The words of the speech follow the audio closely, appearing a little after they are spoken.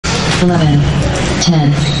11,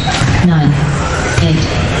 10, 9, 8,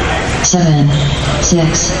 7,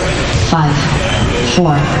 6, 5,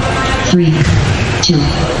 4, 3, 2,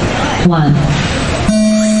 1.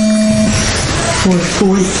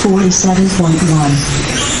 47.1.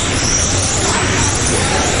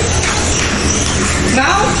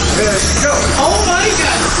 Now? Go. Oh my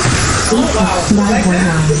god. Oh wow. 9.9.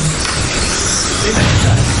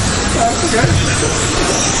 That's good.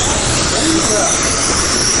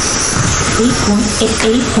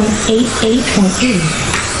 8.8.8.8.3.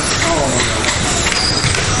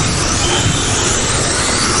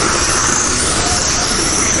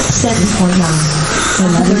 7.9.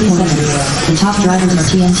 11.7. The top drivers are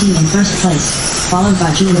TNT in first place, followed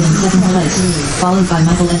by Julian in second place, followed by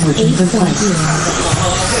Michael Edwards in third place.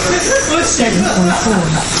 7.4.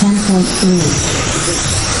 10.3.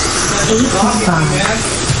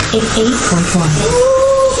 8.5. 8.1.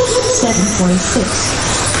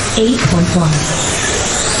 7.6. 8.1.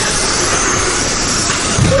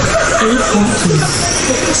 8.2.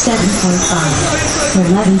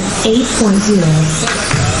 7.5. 11. 8.0.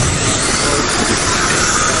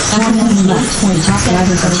 4 minutes left. The top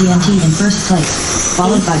drivers are TNT in first place,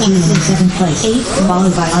 followed by Julian in second place,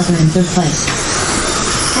 followed by Arthur in third place.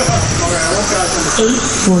 8,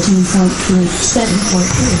 14.3,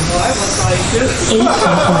 7.3,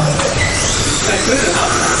 8.1,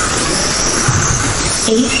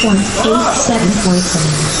 8.8,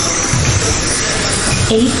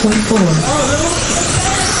 7.7, 8.4,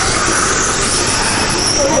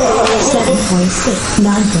 7.6,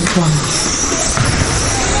 9.1.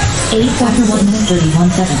 8 after 1 minute 31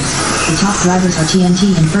 seconds. The top drivers are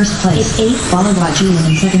TNT in first place, followed by Julian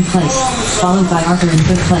in second place, followed by Arthur in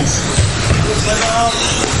third place.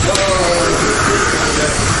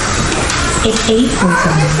 8.1.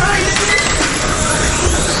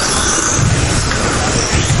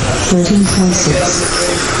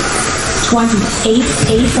 13.6. 28.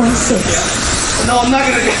 8.6. No, I'm not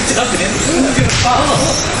gonna get jumped in. I'm gonna follow.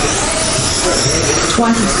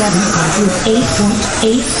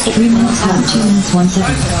 27.8. 3 minutes left. 2 minutes 1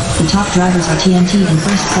 second. The top drivers are TNT in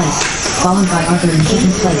first place, followed by Arthur in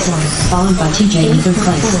second place, followed by TJ in third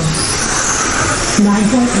place.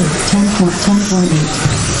 9.8. 10.8.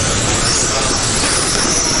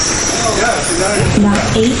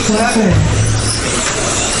 8.4.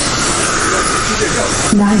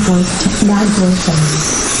 9.7.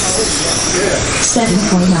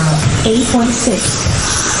 7.9.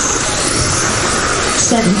 8.6.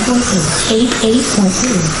 7.8.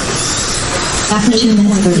 8.2. After 2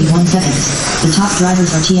 minutes 31 seconds, the top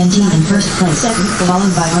drivers are TNT in first place,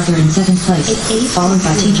 followed by Arthur in second place, followed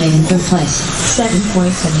by TJ in third place.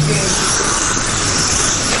 7.7.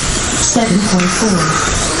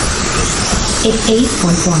 7.4.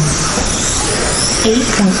 8.1. 8.3.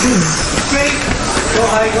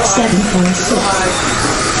 7.6.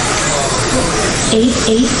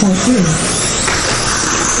 8.3.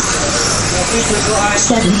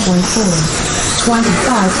 7.4.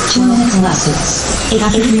 25. 2 minutes left.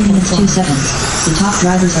 After 3 minutes 2 seconds, the top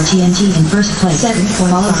drivers are TNT in first place,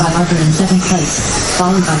 followed by Arthur in second place,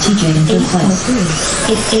 followed by TJ in third place.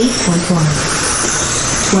 8.1.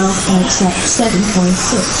 12.7.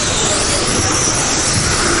 7.6.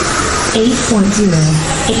 8.0.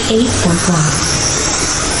 8.1.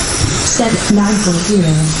 9.0.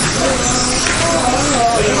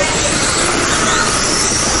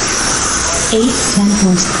 8,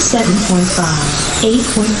 10.7.5,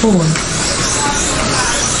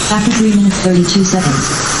 8.4. After 3 minutes 32 seconds,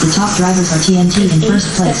 the top drivers are TNT in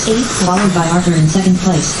first place, followed by Arthur in second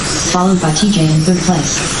place, followed by TJ in third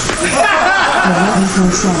place.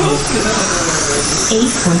 11.7.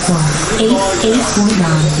 8.1, 8.9.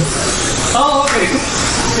 Oh, okay.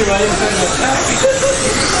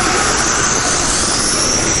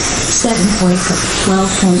 7.6,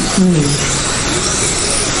 12.3.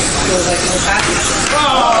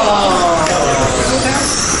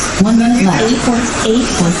 1 minute left.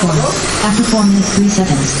 8.1. After 4 minutes 3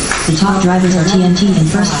 seconds, the top drivers are TNT in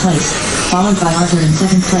first place, followed by Arthur in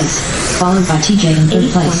second place, followed by TJ in third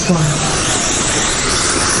place.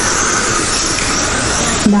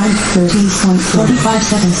 9:13.4. 45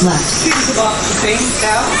 seconds left.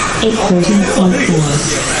 8:13.4.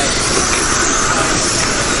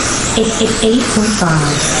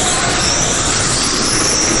 8.5.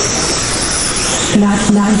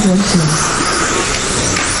 9.2.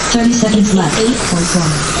 30 seconds left. 8.1.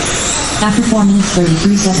 After 4 minutes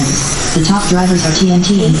 33 seconds, the top drivers are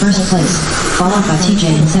TNT in first place, followed by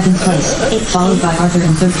TJ in second place, followed by Arthur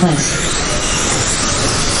in third place.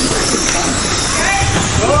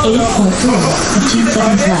 15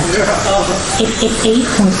 seconds left.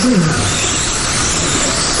 8.3.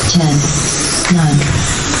 10, 9,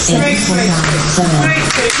 8, 7,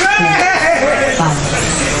 5,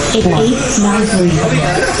 8, 9, 3,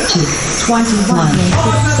 2, 21.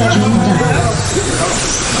 Session done.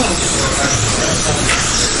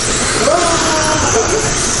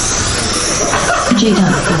 J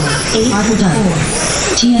done. Arthur done.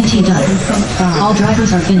 TNT done. All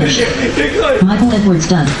drivers are finished. Michael Edwards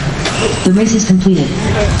done. The race is completed.